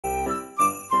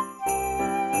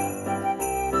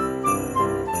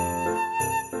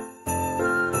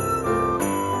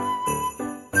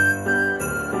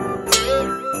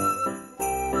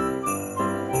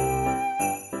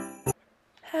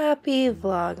Happy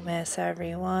Vlogmas,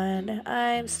 everyone.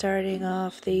 I'm starting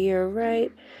off the year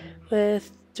right with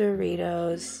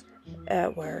Doritos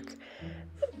at work.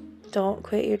 Don't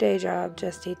quit your day job,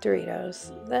 just eat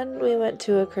Doritos. Then we went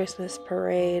to a Christmas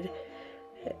parade.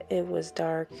 It was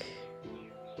dark,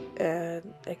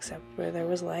 except where there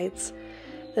was lights.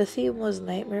 The theme was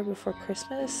Nightmare Before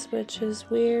Christmas, which is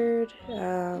weird.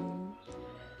 I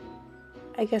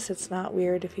guess it's not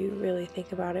weird if you really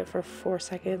think about it for 4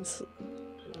 seconds.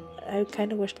 I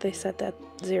kind of wished they set that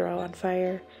zero on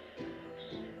fire.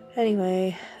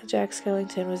 Anyway, Jack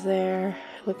Skellington was there,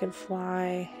 looking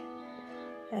fly,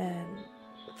 and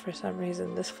for some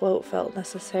reason this float felt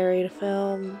necessary to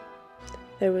film.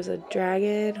 There was a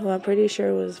dragon, who I'm pretty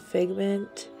sure was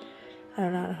Figment.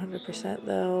 I'm not 100%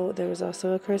 though. There was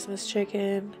also a Christmas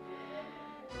chicken.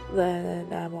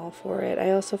 Then I'm all for it.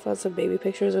 I also found some baby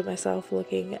pictures of myself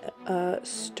looking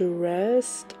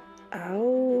stressed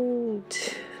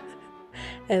out.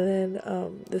 And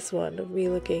then this one of me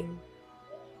looking,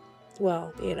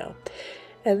 well, you know.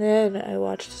 And then I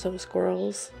watched some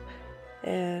squirrels,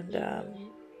 and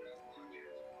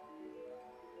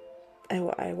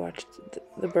I watched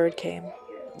the bird came.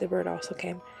 The bird also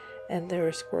came, and there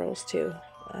were squirrels too.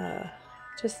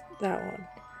 Just that one.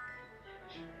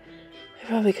 I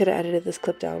probably could have edited this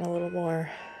clip down a little more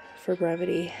for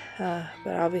brevity, but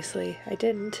obviously I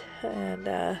didn't, and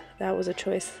that was a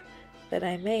choice that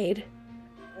I made.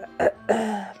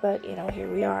 But you know, here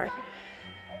we are.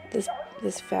 This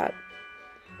fat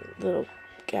little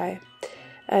guy.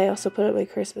 I also put up my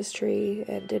Christmas tree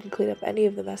and didn't clean up any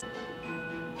of the mess.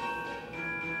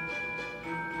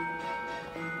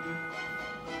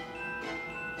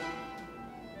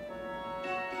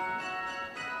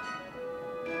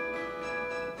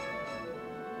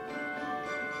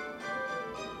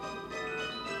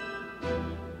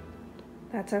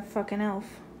 That's our fucking elf.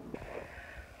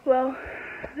 Well,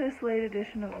 this late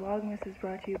edition of Vlogmas is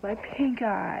brought to you by Pink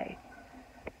Eye.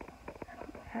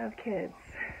 Have kids.